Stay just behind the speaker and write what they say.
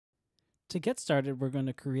To get started, we're going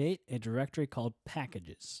to create a directory called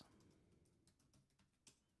packages.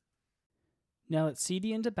 Now let's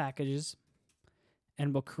cd into packages,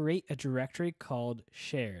 and we'll create a directory called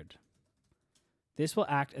shared. This will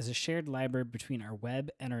act as a shared library between our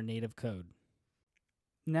web and our native code.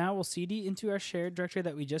 Now we'll cd into our shared directory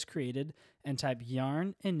that we just created and type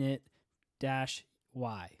yarn init-y.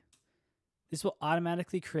 This will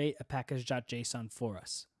automatically create a package.json for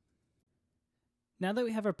us. Now that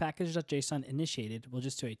we have our package.json initiated, we'll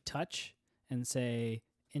just do a touch and say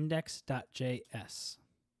index.js.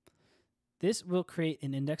 This will create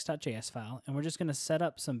an index.js file, and we're just going to set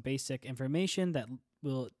up some basic information that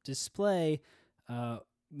will display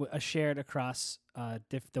shared across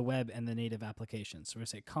the web and the native application. So we're going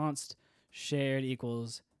to say const shared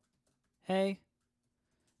equals hey,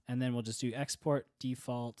 and then we'll just do export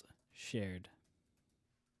default shared.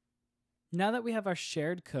 Now that we have our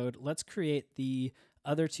shared code, let's create the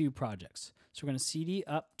other two projects. So we're going to cd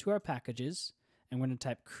up to our packages, and we're going to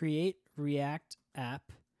type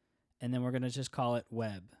creat-react-app, and then we're going to just call it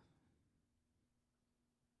web.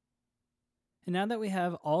 And now that we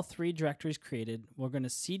have all three directories created, we're going to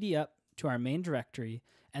cd up to our main directory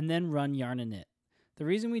and then run yarn init. The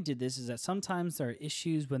reason we did this is that sometimes there are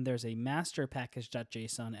issues when there's a master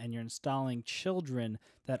package.json and you're installing children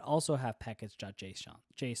that also have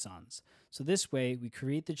package.jsons. So this way, we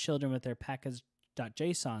create the children with their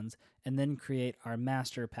package.jsons and then create our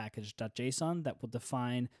master package.json that will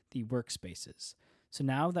define the workspaces. So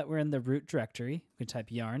now that we're in the root directory, we type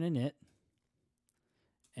yarn init,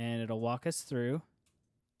 and it'll walk us through.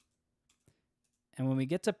 And when we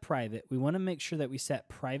get to private, we want to make sure that we set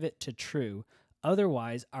private to true.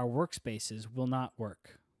 Otherwise, our workspaces will not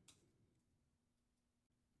work.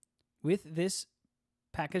 With this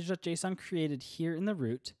package.json created here in the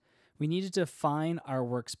root, we need to define our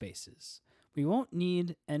workspaces. We won't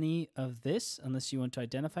need any of this unless you want to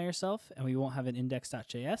identify yourself, and we won't have an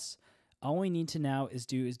index.js. All we need to now is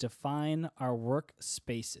define our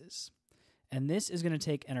workspaces. And this is going to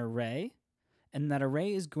take an array, and that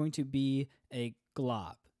array is going to be a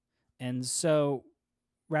glob. And so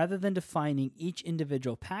rather than defining each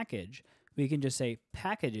individual package, we can just say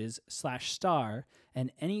packages/star,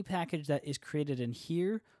 and any package that is created in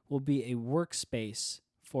here will be a workspace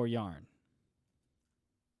for Yarn.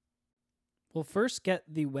 We'll first get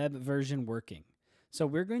the web version working. So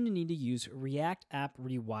we're going to need to use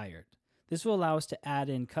react-app-rewired. This will allow us to add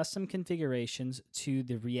in custom configurations to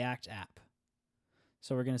the React app.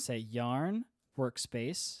 So we're going to say yarn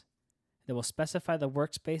workspace. Then we'll specify the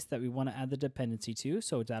workspace that we want to add the dependency to,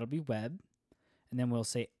 so that'll be web. And then we'll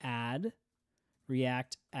say add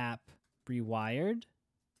react-app-rewired,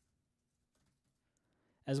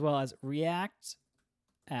 as well as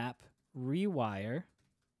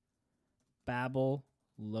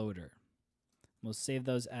react-app-rewire-babel-loader. We'll save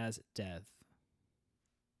those as dev.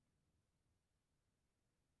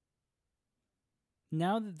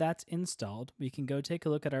 Now that that's installed, we can go take a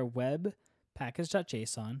look at our web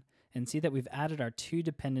package.json and see that we've added our two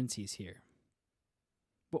dependencies here.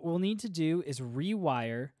 What we'll need to do is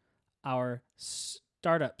rewire our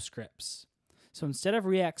startup scripts. So instead of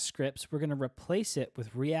React scripts, we're going to replace it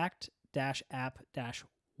with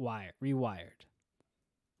react-app-rewired.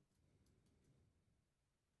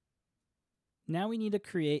 Now we need to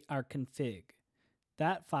create our config.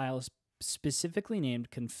 That file is specifically named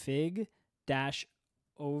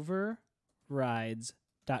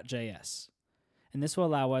config-overrides.js. And this will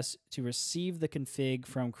allow us to receive the config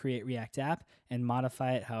from creat-react-app and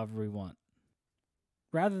modify it however we want.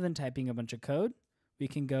 Rather than typing a bunch of code, we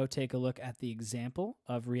can go take a look at the example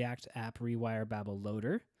of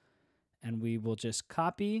react-app-rewire-babel-loader, and we will just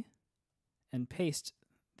copy and paste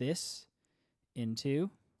this into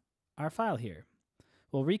our file here.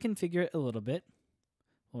 We'll reconfigure it a little bit.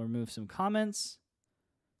 We'll remove some comments,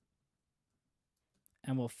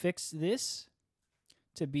 and we'll fix this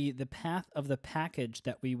to be the path of the package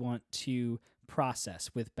that we want to process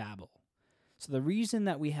with Babel. So the reason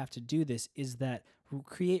that we have to do this is that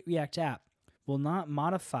creat-react-app will not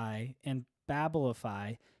modify and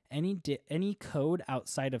Babelify any code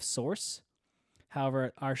outside of source.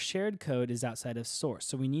 However, our shared code is outside of source.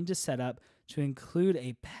 So we need to set up to include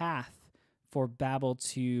a path for Babel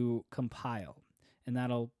to compile. And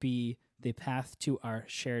that'll be the path to our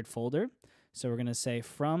shared folder. So we're going to say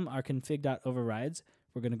from our config.overrides,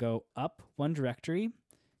 we're going to go up one directory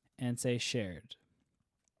and say shared.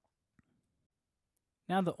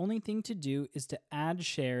 Now the only thing to do is to add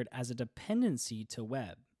shared as a dependency to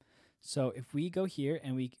web. So if we go here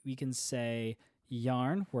and we can say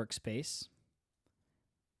yarn workspace,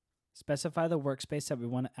 specify the workspace that we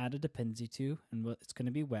want to add a dependency to, and it's going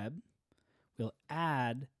to be web. we'll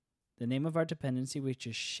add the name of our dependency, which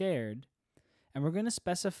is shared, and we're going to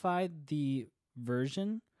specify the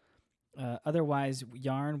version. Otherwise,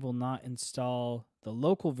 Yarn will not install the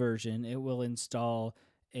local version. It will install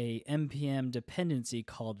a npm dependency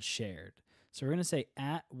called shared. So we're going to say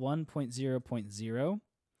at 1.0.0.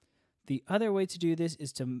 The other way to do this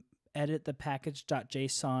is to edit the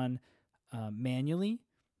package.json manually,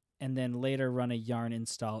 and then later run a yarn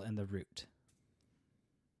install in the root.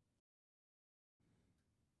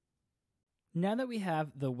 Now that we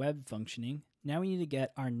have the web functioning, now we need to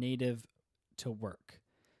get our native to work.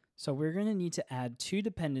 So we're going to need to add two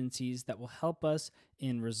dependencies that will help us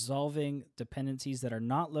in resolving dependencies that are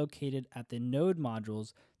not located at the node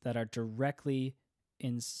modules that are directly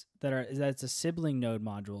that's a sibling node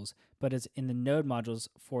modules, but it's in the node modules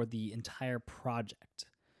for the entire project.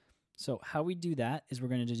 So how we do that is we're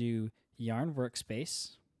going to do yarn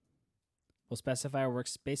workspace. We'll specify our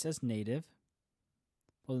workspace as native.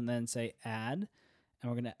 We'll then say add,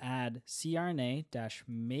 and we're going to add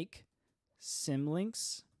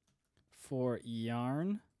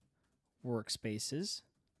crna-make-symlinks-for-yarn-workspaces.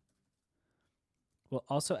 We'll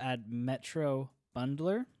also add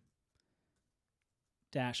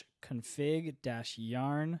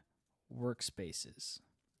metro-bundler-config-yarn-workspaces.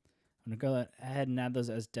 I'm going to go ahead and add those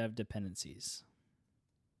as dev dependencies.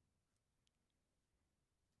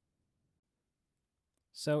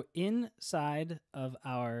 So inside of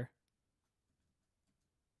our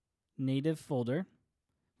native folder,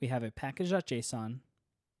 we have a package.json,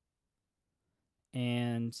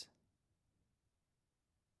 and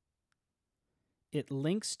it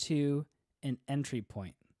links to an entry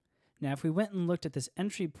point. Now, if we went and looked at this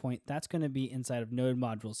entry point, that's going to be inside of node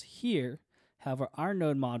modules here. However, our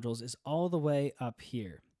node modules is all the way up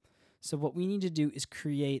here. So what we need to do is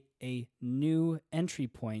create a new entry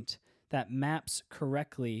point that maps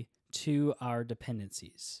correctly to our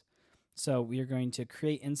dependencies. So we are going to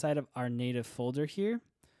create inside of our native folder here,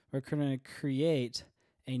 we're going to create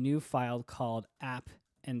a new file called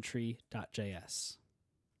app-entry.js.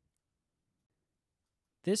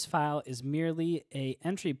 This file is merely an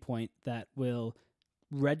entry point that will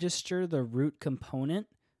register the root component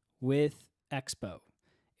with Expo.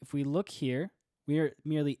 If we look here, we are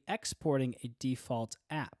merely exporting a default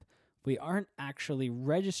app. We aren't actually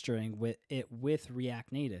registering it with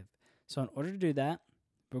React Native. So in order to do that,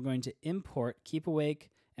 we're going to import keep awake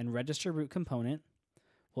and register root component.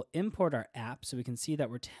 We'll import our app so we can see that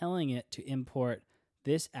we're telling it to import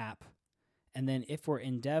this app. And then if we're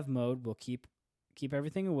in dev mode, we'll keep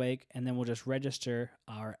everything awake, and then we'll just register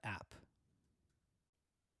our app.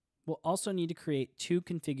 We'll also need to create two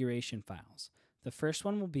configuration files. The first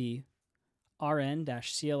one will be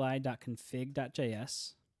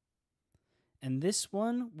rn-cli.config.js. And this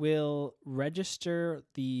one will register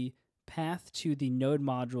the path to the node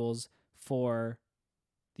modules for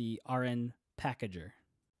the RN packager.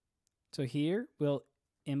 So here we'll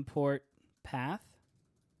import path.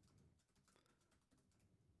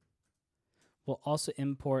 We'll also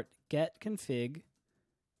import get-config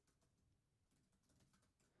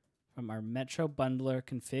from our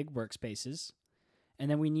metro-bundler-config-workspaces.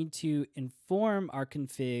 And then we need to inform our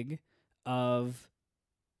config of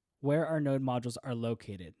where our node modules are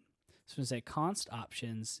located. So we'll say const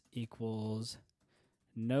options equals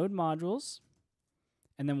node modules,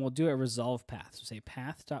 and then we'll do a resolve path. So say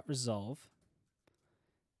path.resolve.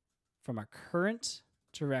 From our current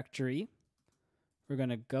directory, we're going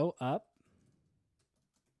to go up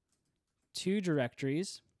 2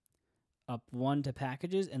 directories, up 1 to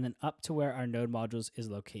packages, and then up to where our node modules is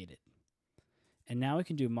located. And now we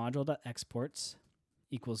can do module.exports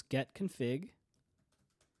equals get-config.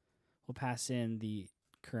 We'll pass in the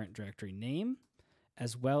current directory name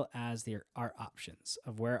as well as our options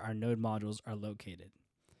of where our node modules are located.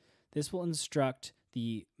 This will instruct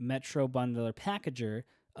the metro-bundler packager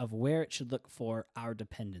of where it should look for our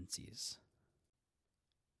dependencies.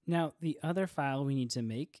 Now, the other file we need to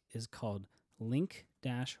make is called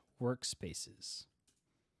link-workspaces.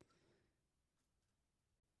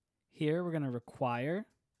 Here we're going to require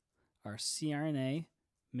our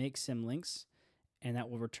crna-make-symlinks, and that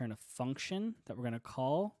will return a function that we're going to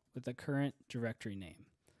call with the current directory name.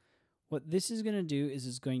 What this is going to do is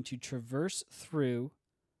it's going to traverse through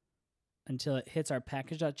until it hits our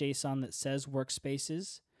package.json that says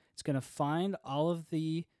workspaces. It's going to find all of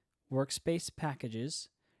the workspace packages,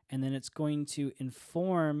 and then it's going to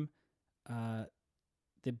inform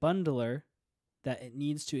the bundler that it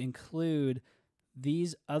needs to include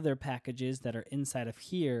these other packages that are inside of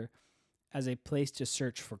here as a place to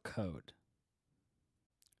search for code.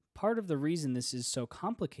 part of the reason this is so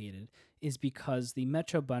complicated is because the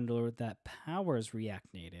Metro bundler that powers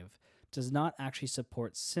React Native does not actually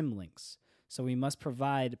support symlinks. So we must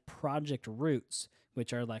provide project roots,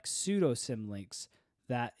 which are like pseudo symlinks.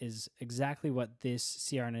 That is exactly what this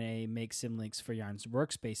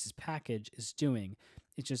crna-make-symlinks-for-yarn-workspaces package is doing.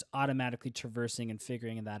 It's just automatically traversing and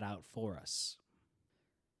figuring that out for us.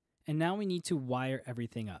 And now we need to wire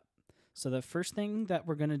everything up. So the first thing that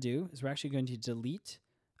we're going to do is we're actually going to delete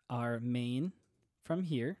our main from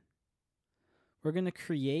here. We're going to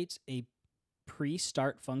create a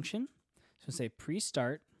pre-start function. So say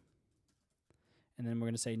pre-start, and then we're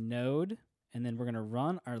going to say node, and then we're going to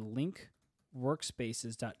run our link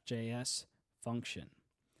workspaces.js function.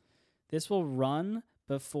 This will run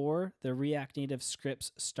before the React Native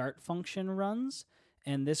script's start function runs,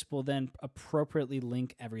 and this will then appropriately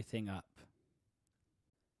link everything up.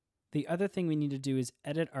 The other thing we need to do is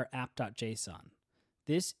edit our app.json.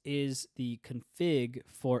 This is the config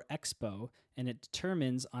for Expo, and it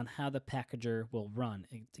determines on how the packager will run.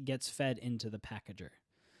 It gets fed into the packager.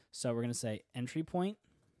 So we're going to say entry point,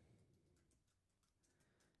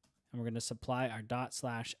 and we're going to supply our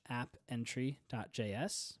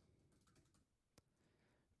 ./app-entry.js.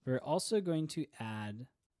 We're also going to add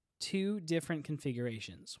two different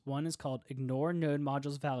configurations. One is called ignore node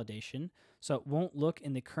modules validation, so it won't look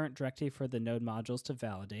in the current directory for the node modules to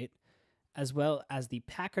validate, as well as the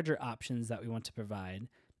packager options that we want to provide.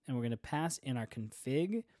 And we're going to pass in our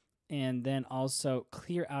config and then also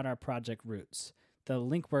clear out our project roots. The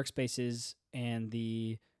link workspaces and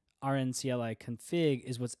the rncli config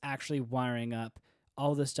is what's actually wiring up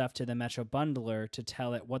all the stuff to the Metro bundler to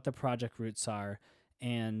tell it what the project roots are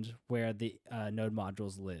and where the node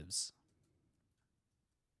modules lives.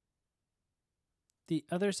 The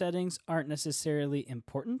other settings aren't necessarily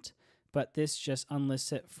important, but this just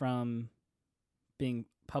unlists it from being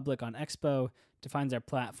public on Expo, defines our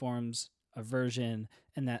platforms, a version,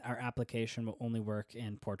 and that our application will only work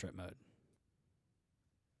in portrait mode.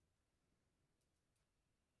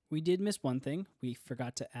 We did miss one thing. We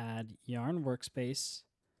forgot to add Yarn Workspace.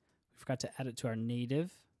 We forgot to add it to our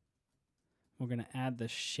native. We're going to add the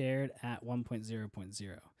shared at 1.0.0.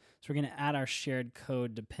 So we're going to add our shared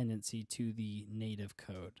code dependency to the native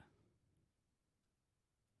code.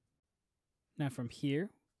 Now from here,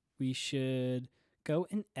 we should go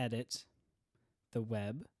and edit the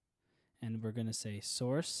web, and we're going to say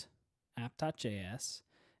source app.js,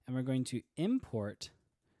 and we're going to import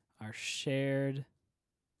our shared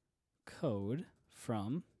code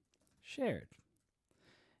from shared.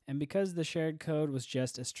 And because the shared code was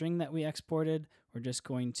just a string that we exported, we're just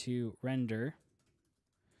going to render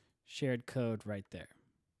shared code right there.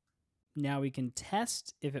 Now we can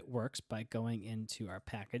test if it works by going into our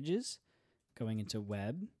packages, going into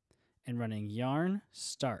web, and running yarn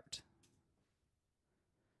start.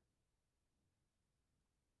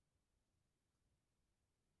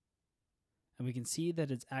 And we can see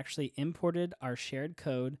that it's actually imported our shared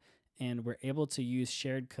code, and we're able to use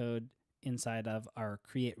shared code inside of our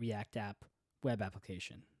creat-react-app web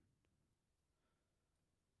application.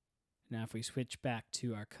 Now if we switch back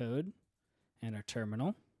to our code and our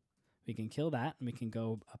terminal, we can kill that, and we can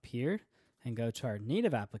go up here and go to our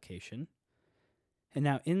native application. And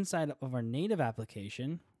now inside of our native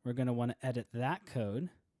application, we're going to want to edit that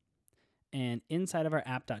code. And inside of our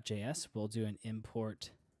app.js, we'll do an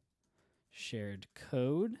import shared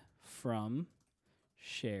code from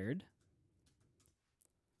shared.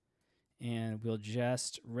 And we'll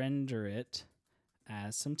just render it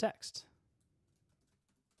as some text.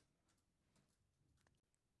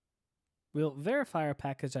 We'll verify our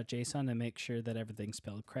package.json and make sure that everything's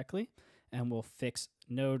spelled correctly. And we'll fix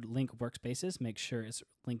node link workspaces, make sure it's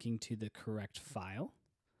linking to the correct file.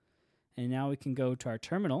 And now we can go to our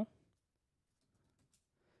terminal,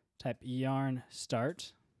 type yarn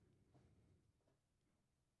start.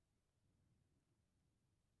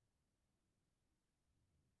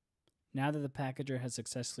 Now that the packager has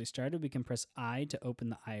successfully started, we can press I to open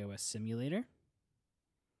the iOS simulator.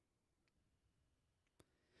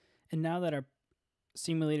 And now that our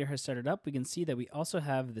simulator has started up, we can see that we also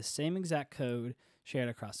have the same exact code shared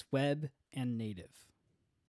across web and native.